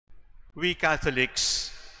We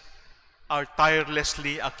Catholics are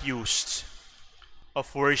tirelessly accused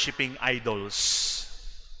of worshiping idols.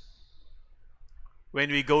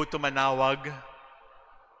 When we go to Manawag,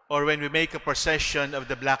 or when we make a procession of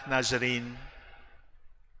the Black Nazarene,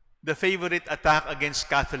 the favorite attack against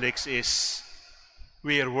Catholics is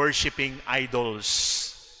we are worshiping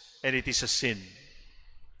idols, and it is a sin.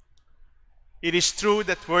 It is true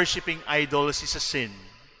that worshiping idols is a sin,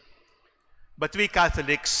 but we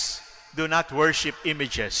Catholics do not worship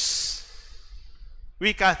images.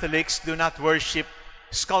 We Catholics do not worship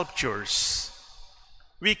sculptures.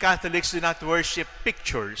 We Catholics do not worship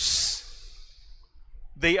pictures.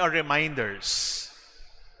 They are reminders.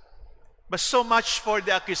 But so much for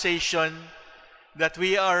the accusation that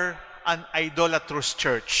we are an idolatrous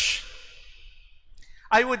church.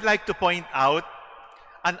 I would like to point out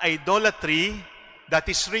an idolatry that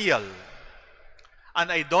is real.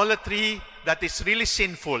 An idolatry that is really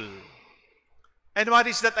sinful. And what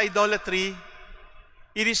is that idolatry?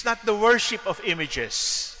 It is not the worship of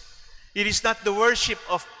images. It is not the worship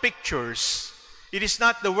of pictures. It is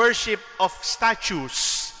not the worship of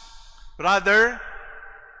statues. Rather,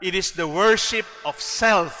 it is the worship of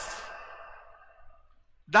self.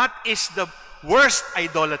 That is the worst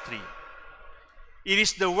idolatry. It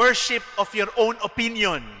is the worship of your own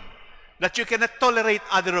opinion, that you cannot tolerate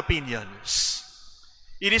other opinions.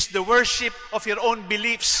 It is the worship of your own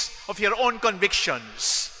beliefs, of your own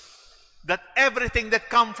convictions, that everything that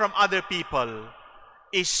comes from other people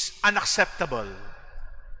is unacceptable.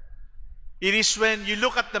 It is when you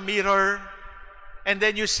look at the mirror and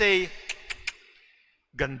then you say,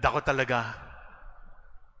 ganda ko talaga.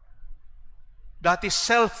 That is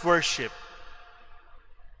self-worship.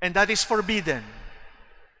 And that is forbidden.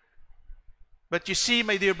 But you see,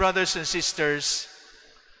 my dear brothers and sisters,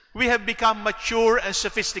 we have become mature and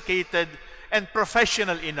sophisticated and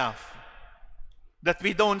professional enough that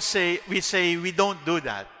we say we don't do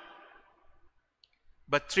that.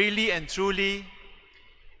 But really and truly,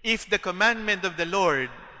 if the commandment of the Lord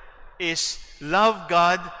is love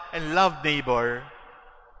God and love neighbor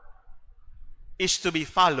is to be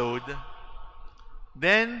followed,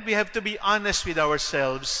 then we have to be honest with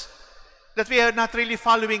ourselves that we are not really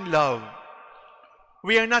following love.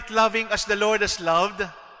 We are not loving as the Lord has loved,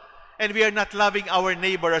 and we are not loving our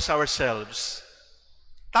neighbor as ourselves.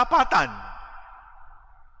 Tapatan.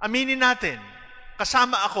 Aminin natin.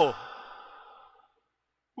 Kasama ako.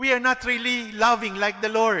 We are not really loving like the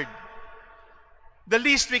Lord. The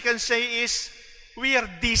least we can say is, we are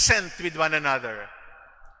decent with one another.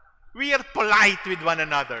 We are polite with one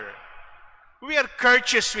another. We are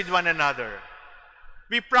courteous with one another.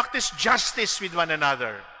 We practice justice with one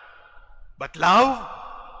another. But love?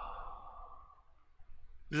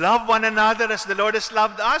 Love one another as the Lord has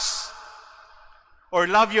loved us? Or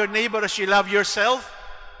love your neighbor as you love yourself?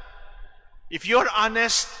 If you're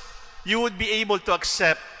honest, you would be able to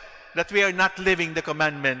accept that we are not living the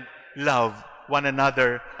commandment, love one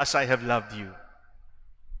another as I have loved you.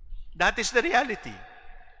 That is the reality.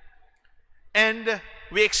 And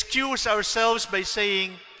we excuse ourselves by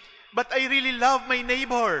saying, but I really love my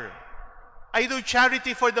neighbor. I do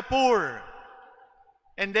charity for the poor.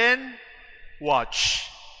 And then, watch.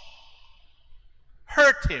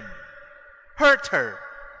 Hurt him. Hurt her.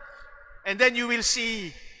 And then you will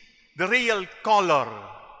see the real color.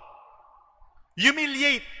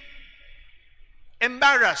 Humiliate.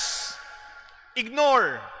 Embarrass.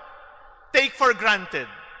 Ignore. Take for granted.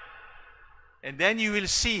 And then you will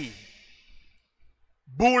see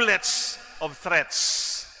bullets of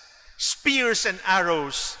threats, spears and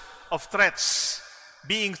arrows of threats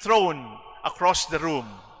being thrown across the room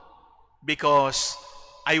because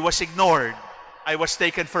I was ignored, I was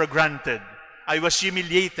taken for granted, I was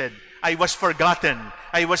humiliated, I was forgotten,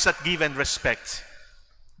 I was not given respect.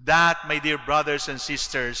 That, my dear brothers and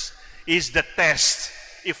sisters, is the test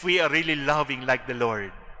if we are really loving like the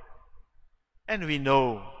Lord. And we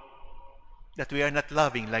know that we are not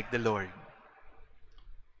loving like the Lord.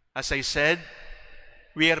 As I said,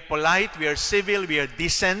 we are polite, we are civil, we are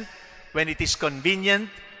decent when it is convenient,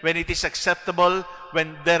 when it is acceptable,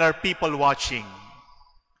 when there are people watching.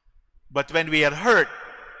 But when we are hurt,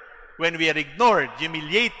 when we are ignored,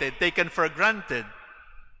 humiliated, taken for granted,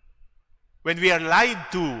 when we are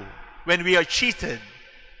lied to, when we are cheated,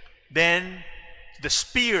 then the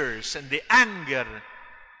spears and the anger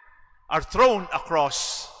are thrown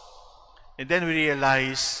across. And then we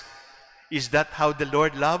realize, is that how the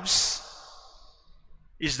Lord loves?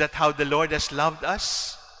 Is that how the Lord has loved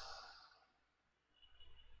us?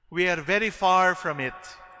 We are very far from it.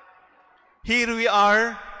 Here we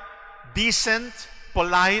are, decent,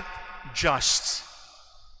 polite, just.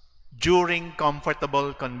 during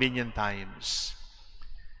comfortable, convenient times.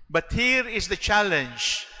 But here is the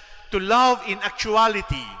challenge: to love in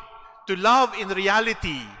actuality, to love in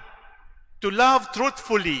reality, to love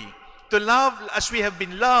truthfully, to love as we have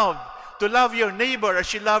been loved, to love your neighbor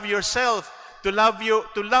as you love yourself, to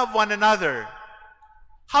love one another.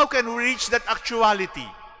 How can we reach that actuality?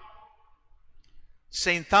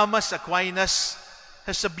 St. Thomas Aquinas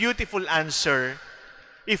has a beautiful answer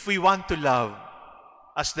if we want to love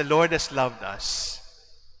as the Lord has loved us.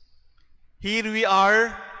 Here we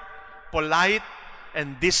are, polite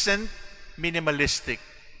and decent, minimalistic.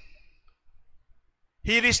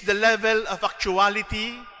 Here is the level of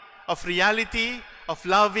actuality, of reality, of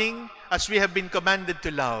loving as we have been commanded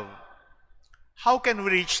to love. How can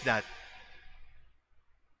we reach that?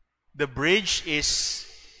 The bridge is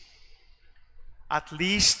at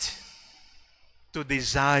least to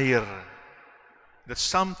desire that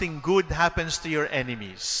something good happens to your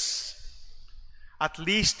enemies. At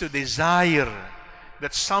least to desire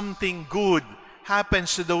that something good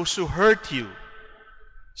happens to those who hurt you.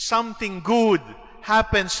 Something good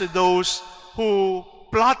happens to those who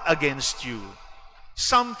plot against you.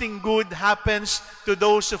 Something good happens to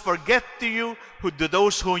those who forget to you, to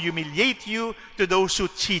those who humiliate you, to those who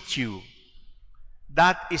cheat you.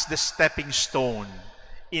 That is the stepping stone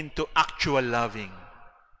into actual loving.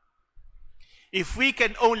 If we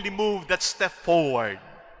can only move that step forward,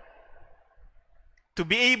 to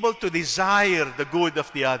be able to desire the good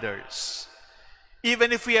of the others,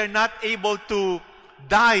 even if we are not able to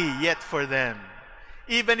die yet for them,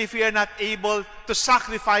 even if we are not able to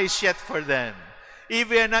sacrifice yet for them,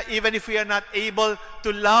 even if we are not able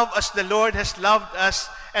to love as the Lord has loved us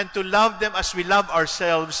and to love them as we love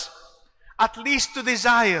ourselves, at least to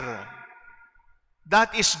desire,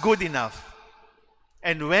 that is good enough.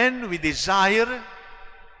 And when we desire,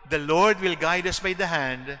 the Lord will guide us by the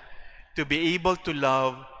hand to be able to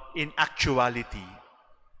love in actuality.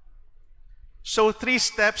 So 3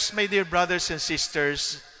 steps, my dear brothers and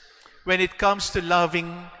sisters, when it comes to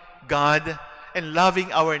loving God and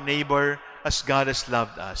loving our neighbor as God has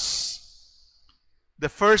loved us. The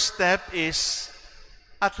first step is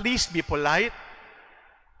at least be polite,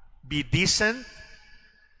 be decent,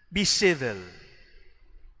 be civil.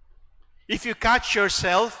 If you catch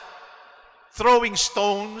yourself throwing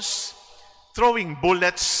stones, throwing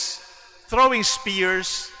bullets, throwing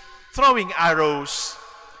spears, throwing arrows,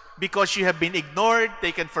 because you have been ignored,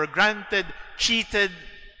 taken for granted, cheated,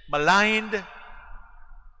 maligned,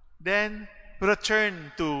 then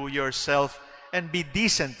return to yourself and be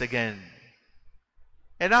decent again.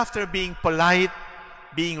 And after being polite,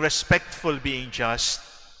 being respectful, being just,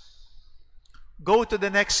 go to the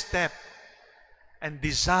next step and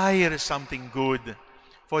desire something good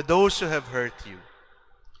for those who have hurt you.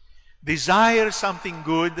 Desire something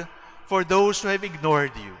good for those who have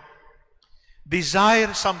ignored you.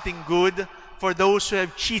 Desire something good for those who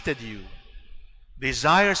have cheated you.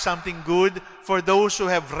 Desire something good for those who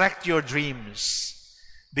have wrecked your dreams.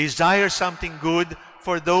 Desire something good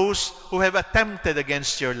for those who have attempted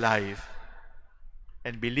against your life.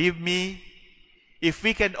 And believe me, if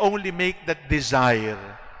we can only make that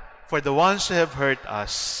desire for the ones who have hurt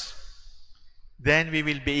us, then we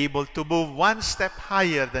will be able to move one step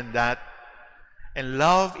higher than that and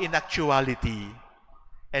love in actuality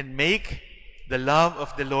and make the love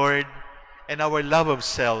of the Lord and our love of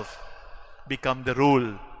self become the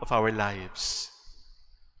rule of our lives.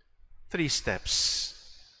 3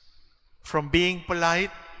 steps. From being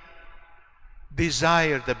polite,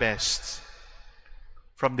 desire the best.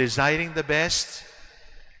 From desiring the best,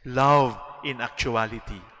 love in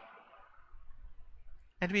actuality.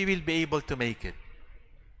 And we will be able to make it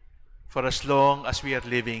for as long as we are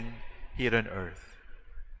living here on earth.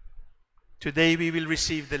 Today we will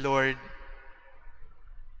receive the Lord,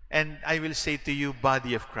 and I will say to you,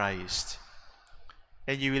 body of Christ,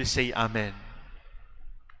 and you will say Amen.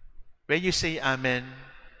 When you say Amen,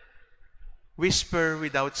 whisper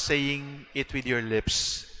without saying it with your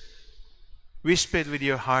lips. Whisper it with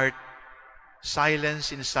your heart,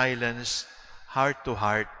 silence in silence, heart to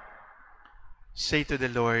heart. Say to the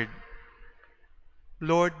Lord,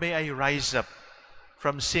 Lord, may I rise up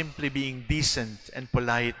from simply being decent and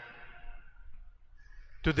polite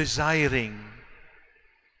to desiring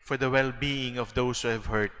for the well-being of those who have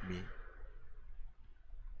hurt me.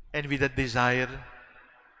 And with that desire,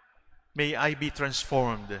 may I be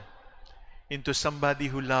transformed into somebody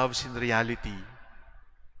who loves in reality,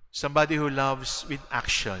 somebody who loves with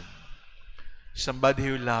action, somebody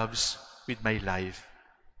who loves with my life.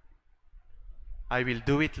 I will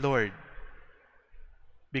do it, Lord,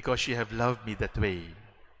 because you have loved me that way.